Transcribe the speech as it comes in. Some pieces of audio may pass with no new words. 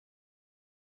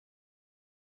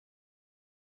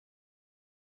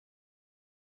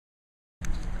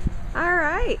All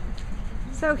right,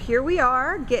 so here we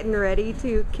are getting ready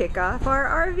to kick off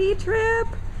our RV trip.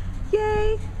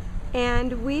 Yay!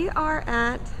 And we are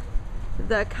at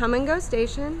the Kum Go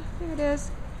station. There it is,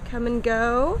 Kum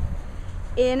Go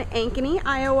in Ankeny,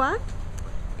 Iowa.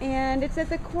 And it's at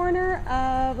the corner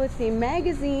of, let's see,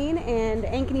 Magazine and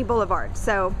Ankeny Boulevard.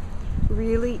 So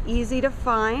really easy to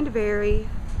find, very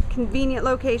convenient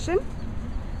location.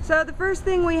 So the first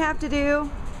thing we have to do,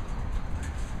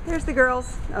 there's the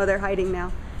girls. Oh, they're hiding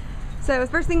now. So the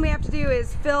first thing we have to do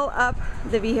is fill up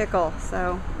the vehicle.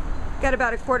 So got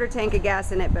about a quarter tank of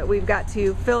gas in it, but we've got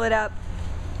to fill it up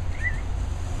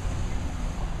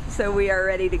so we are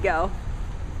ready to go.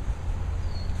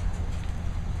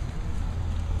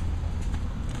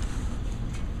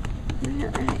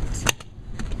 Alright.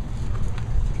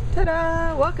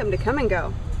 Ta-da! Welcome to Kum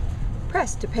Go.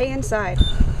 Press to pay inside.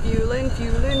 Fuelin',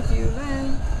 fuelin',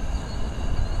 fuelin'.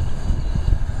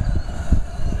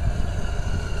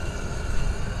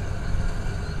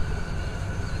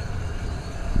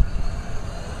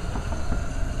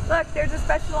 Look, there's a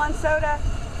special on soda.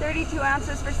 32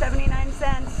 ounces for 79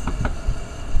 cents.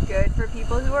 Good for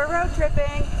people who are road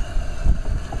tripping.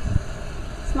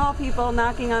 Small people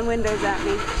knocking on windows at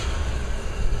me.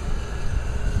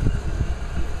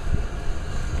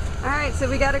 Alright, so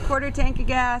we got a quarter tank of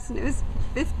gas and it was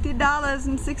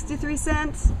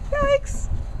 $50.63. Yikes!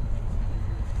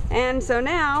 And so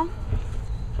now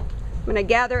I'm going to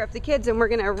gather up the kids and we're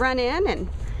going to run in and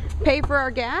pay for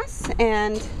our gas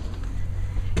and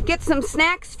get some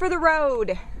snacks for the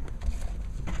road.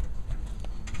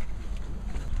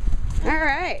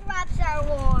 Alright.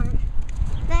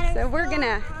 So we're going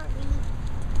to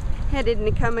head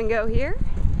into Kum Go here.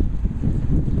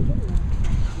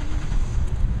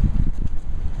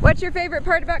 What's your favorite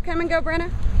part about Kum Go, Brenna?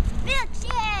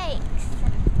 Milkshakes!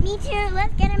 Me too,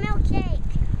 let's get a milkshake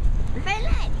for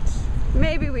lunch.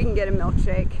 Maybe we can get a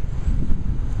milkshake.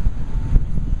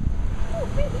 Oh,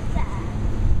 pizza.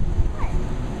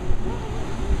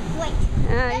 What?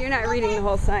 Wait. You're not reading the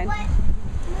whole sign. What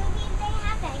movies they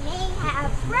have? They may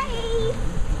have Brave.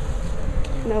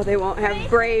 No, they won't have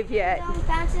Brave yet.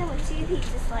 Fountain with 2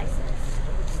 pizza slices.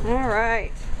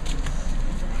 Alright.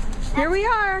 Here we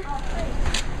are.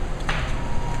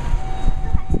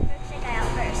 Milkshake aisle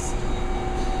first.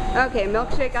 Okay,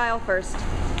 milkshake aisle first.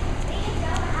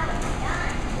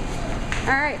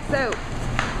 Alright, so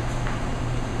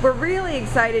we're really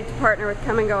excited to partner with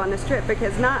Kum Go on this trip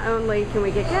because not only can we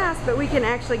get gas, but we can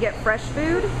actually get fresh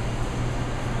food.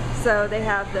 So they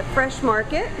have the fresh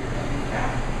market.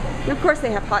 And of course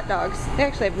they have hot dogs. They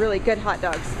actually have really good hot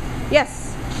dogs.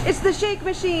 Yes, it's the shake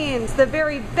machines, the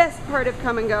very best part of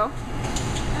Kum Go.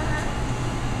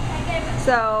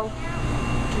 So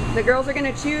the girls are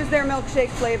going to choose their milkshake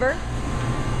flavor.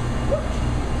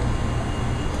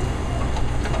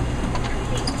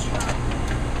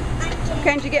 What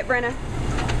kind you get, Brenna?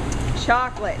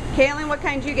 Chocolate. Kaylin, what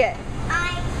kind you get?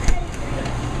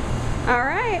 All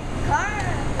right.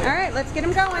 All right, let's get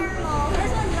them going.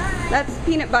 That's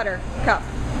peanut butter cup.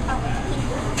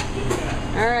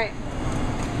 All right.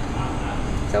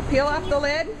 So peel off the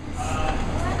lid.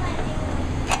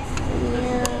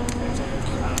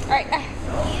 All right,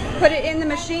 put it in the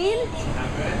machine.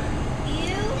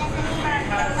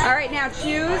 All right, now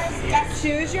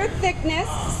choose your thickness.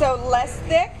 So less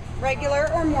thick, regular,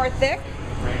 or more thick.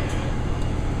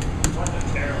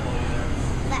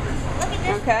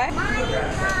 Okay.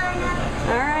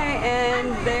 All right,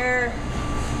 and they're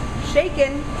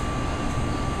shaking.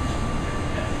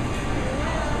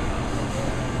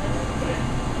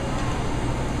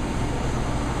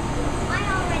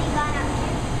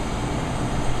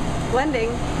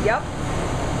 Blending, yep.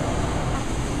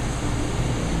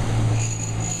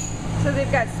 So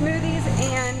they've got smoothies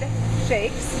and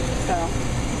shakes, so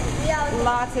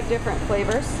lots of different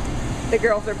flavors. The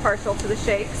girls are partial to the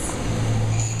shakes.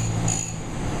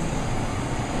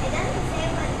 It doesn't say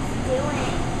what it's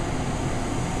doing.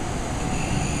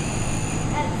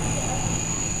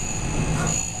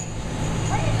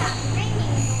 What is that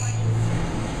ringing noise?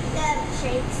 The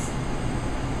shakes.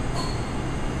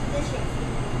 The shakes.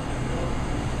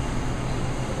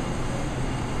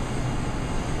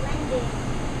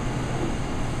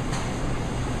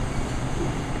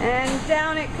 And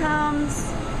down it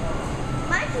comes.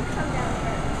 Mine should come down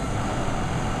first.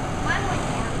 Mine went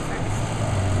down first.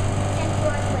 And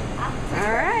yours went up first.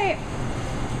 All right.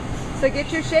 So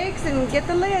get your shakes and get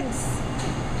the lids.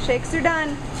 Shakes are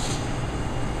done.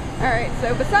 All right,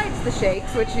 so besides the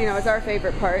shakes, which you know is our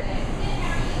favorite part,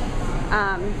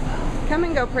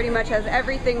 Kum Go pretty much has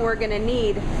everything we're gonna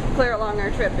need clear along our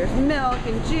trip. There's milk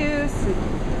and juice and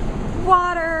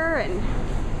water and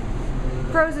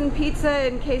frozen pizza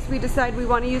in case we decide we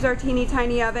want to use our teeny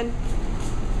tiny oven.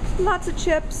 Lots of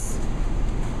chips.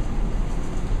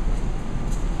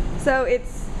 So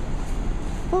it's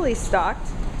fully stocked.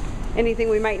 Anything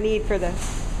we might need for the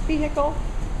vehicle.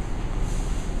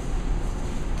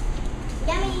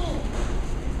 Yummy.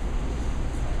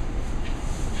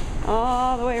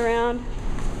 All the way around.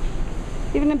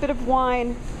 Even a bit of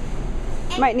wine.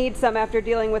 Might need some after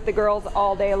dealing with the girls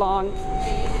all day long.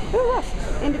 Ooh, look,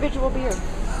 individual beer.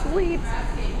 Sweet.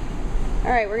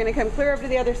 All right, we're gonna come clear over to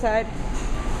the other side.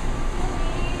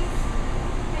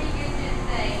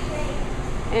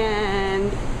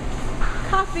 And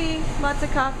coffee, lots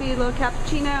of coffee, a little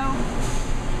cappuccino,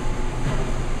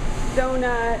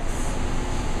 donuts.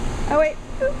 Oh wait,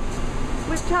 ooh,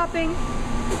 with topping.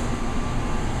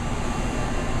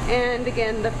 And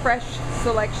again, the fresh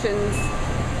selections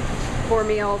for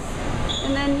meals.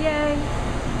 And then yay,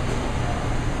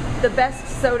 the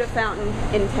best soda fountain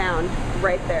in town,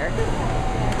 right there.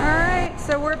 All right,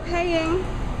 so we're paying.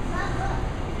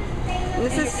 And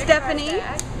this is Stephanie,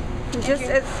 just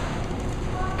as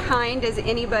kind as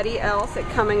anybody else at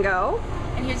Come and Go.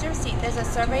 And here's your receipt. There's a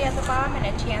survey at the bottom and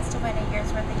a chance to win a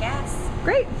year's worth of gas.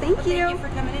 Great, thank you. Thank you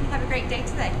for coming in. Have a great day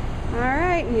today. All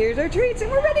right, and here's our treats,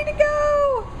 and we're ready to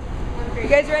go. You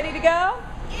guys ready to go?